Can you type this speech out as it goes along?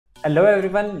Hello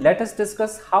everyone, let us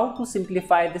discuss how to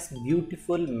simplify this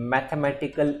beautiful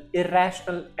mathematical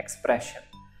irrational expression.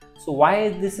 So why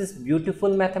this is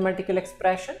beautiful mathematical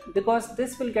expression? Because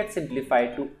this will get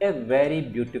simplified to a very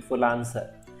beautiful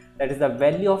answer. That is, the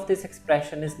value of this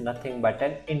expression is nothing but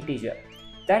an integer.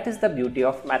 That is the beauty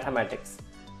of mathematics.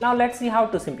 Now let's see how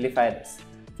to simplify this.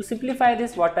 To simplify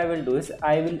this, what I will do is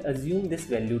I will assume this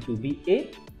value to be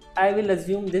a, I will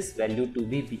assume this value to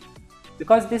be b.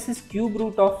 Because this is cube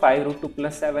root of 5 root 2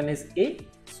 plus 7 is a,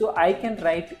 so I can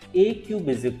write a cube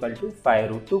is equal to 5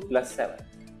 root 2 plus 7.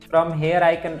 From here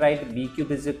I can write b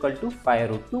cube is equal to 5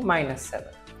 root 2 minus 7.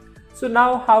 So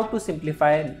now how to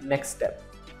simplify next step?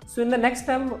 So in the next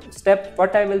step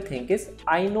what I will think is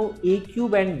I know a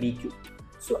cube and b cube.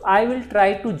 So I will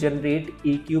try to generate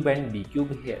a cube and b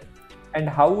cube here. And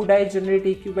how would I generate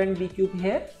a cube and b cube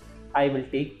here? I will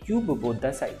take cube both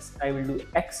the sides. I will do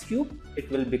x cube, it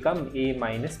will become a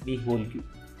minus b whole cube.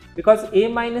 Because a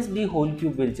minus b whole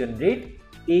cube will generate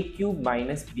a cube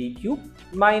minus b cube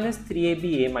minus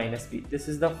 3ab a minus b. This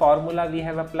is the formula we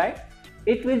have applied.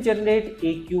 It will generate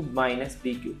a cube minus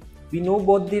b cube. We know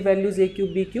both the values a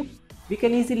cube, b cube. We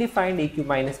can easily find a cube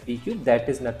minus b cube, that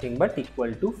is nothing but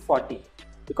equal to 14.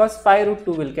 Because 5 root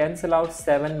 2 will cancel out,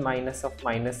 7 minus of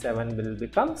minus 7 will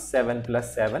become 7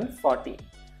 plus 7, 14.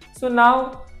 So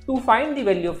now to find the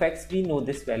value of x, we know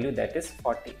this value, that is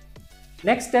 40.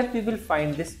 Next step, we will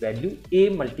find this value a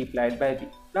multiplied by b.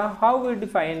 Now how we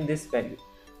define this value?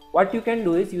 What you can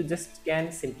do is you just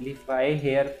can simplify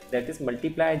here, that is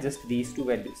multiply just these two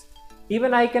values.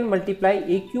 Even I can multiply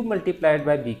a cube multiplied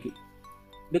by b cube,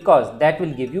 because that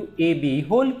will give you ab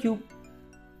whole cube.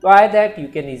 By that you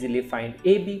can easily find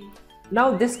ab. Now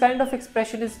this kind of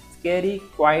expression is very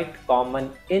quite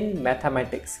common in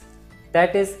mathematics.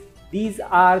 That is, these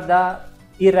are the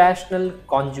irrational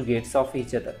conjugates of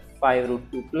each other. 5 root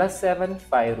 2 plus 7,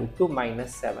 5 root 2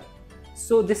 minus 7.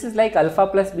 So this is like alpha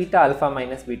plus beta, alpha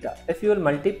minus beta. If you will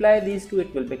multiply these two,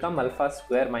 it will become alpha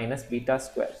square minus beta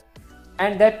square.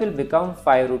 And that will become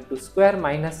 5 root 2 square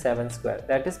minus 7 square.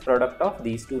 That is product of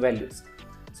these two values.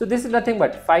 So this is nothing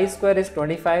but 5 square is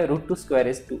 25, root 2 square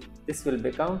is 2. This will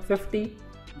become 50.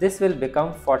 This will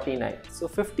become 49. So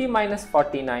 50 minus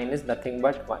 49 is nothing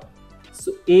but 1.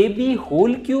 So AB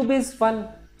whole cube is 1.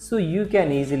 So you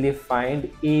can easily find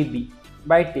AB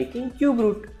by taking cube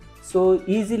root. So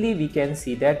easily we can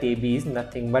see that AB is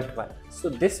nothing but 1. So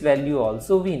this value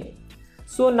also we know.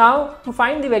 So now to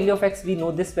find the value of x, we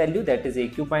know this value, that is a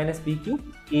cube minus b cube.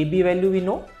 AB value we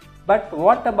know. But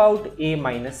what about a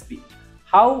minus b?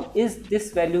 How is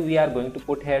this value we are going to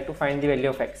put here to find the value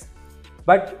of x?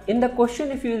 But in the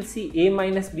question, if you will see, a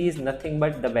minus b is nothing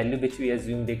but the value which we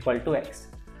assumed equal to x.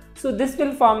 So this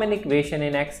will form an equation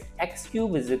in x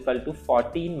cube is equal to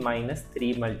 14 minus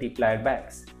 3 multiplied by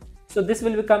x. So this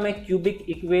will become a cubic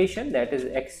equation, that is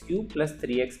x cube plus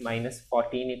 3x minus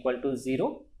 14 equal to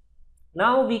 0.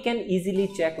 Now we can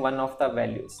easily check one of the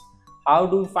values. How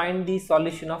do we find the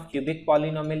solution of cubic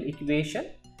polynomial equation?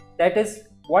 That is,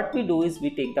 what we do is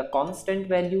we take the constant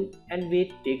value and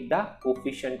we take the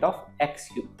coefficient of x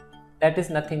cube, that is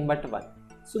nothing but 1.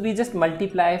 So we just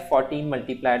multiply 14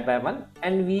 multiplied by 1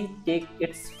 and we take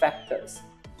its factors.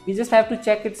 We just have to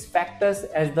check its factors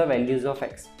as the values of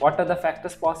x. What are the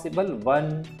factors possible?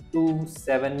 1, 2,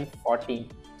 7, 14.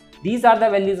 These are the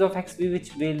values of x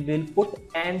which we will put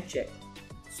and check.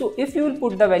 So if you will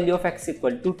put the value of x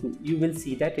equal to 2, you will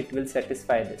see that it will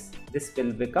satisfy this. This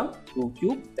will become 2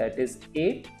 cube, that is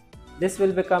 8. This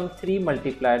will become 3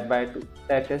 multiplied by 2,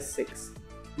 that is 6.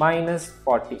 Minus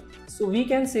 14. So we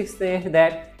can say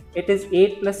that it is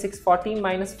 8 plus 6, 14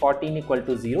 minus 14 equal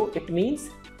to 0. It means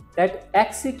that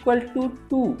x equal to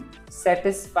 2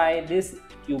 satisfy this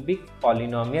cubic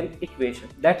polynomial equation.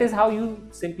 That is how you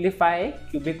simplify a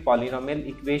cubic polynomial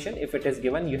equation. If it is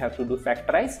given, you have to do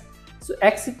factorize. So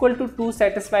x equal to 2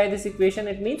 satisfy this equation.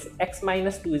 It means x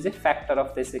minus 2 is a factor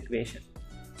of this equation.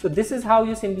 So this is how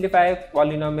you simplify a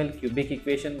polynomial cubic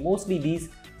equation. Mostly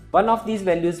one of these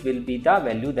values will be the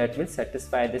value that will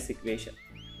satisfy this equation,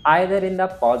 either in the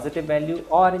positive value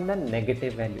or in the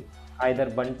negative value, either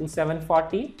 1 to 7,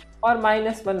 14 or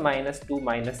minus 1, minus 2,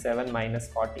 minus 7,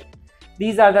 minus 14.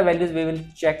 These are the values we will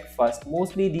check first.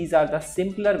 Mostly these are the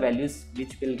simpler values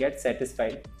which will get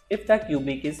satisfied if the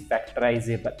cubic is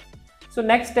factorizable. So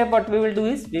next step what we will do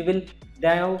is we will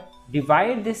now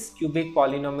divide this cubic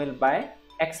polynomial by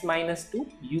x minus 2.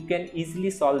 You can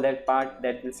easily solve that part,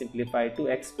 that will simplify to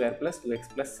x square plus 2x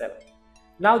plus 7.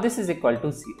 Now this is equal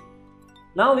to 0.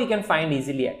 Now we can find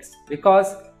easily x,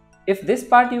 because if this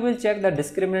part you will check, the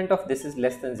discriminant of this is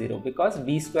less than 0, because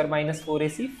b square minus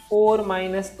 4ac, 4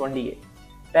 minus 28,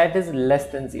 that is less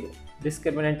than 0.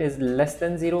 discriminant is less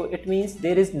than 0, it means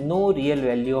there is no real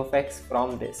value of x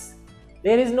from this.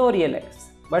 There is no real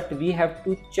x, but we have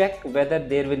to check whether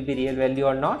there will be real value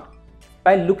or not.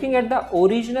 By looking at the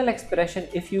original expression,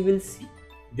 if you will see,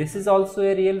 this is also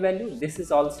a real value, this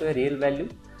is also a real value.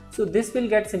 So this will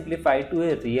get simplified to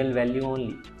a real value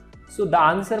only. So the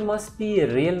answer must be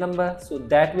a real number, so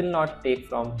that will not take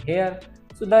from here.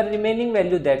 So the remaining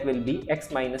value, that will be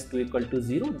x minus 2 equal to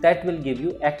 0, that will give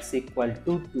you x equal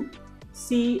to 2.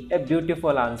 See, a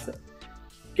beautiful answer.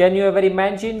 Can you ever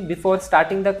imagine before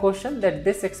starting the question that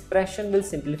this expression will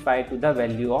simplify to the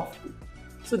value of 2?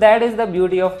 So that is the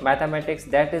beauty of mathematics.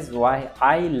 That is why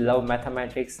I love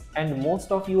mathematics, and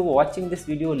most of you watching this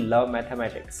video love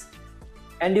mathematics.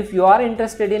 And if you are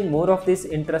interested in more of these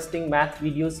interesting math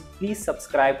videos, please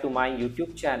subscribe to my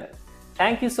YouTube channel.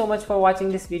 Thank you so much for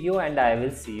watching this video, and I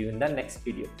will see you in the next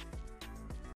video.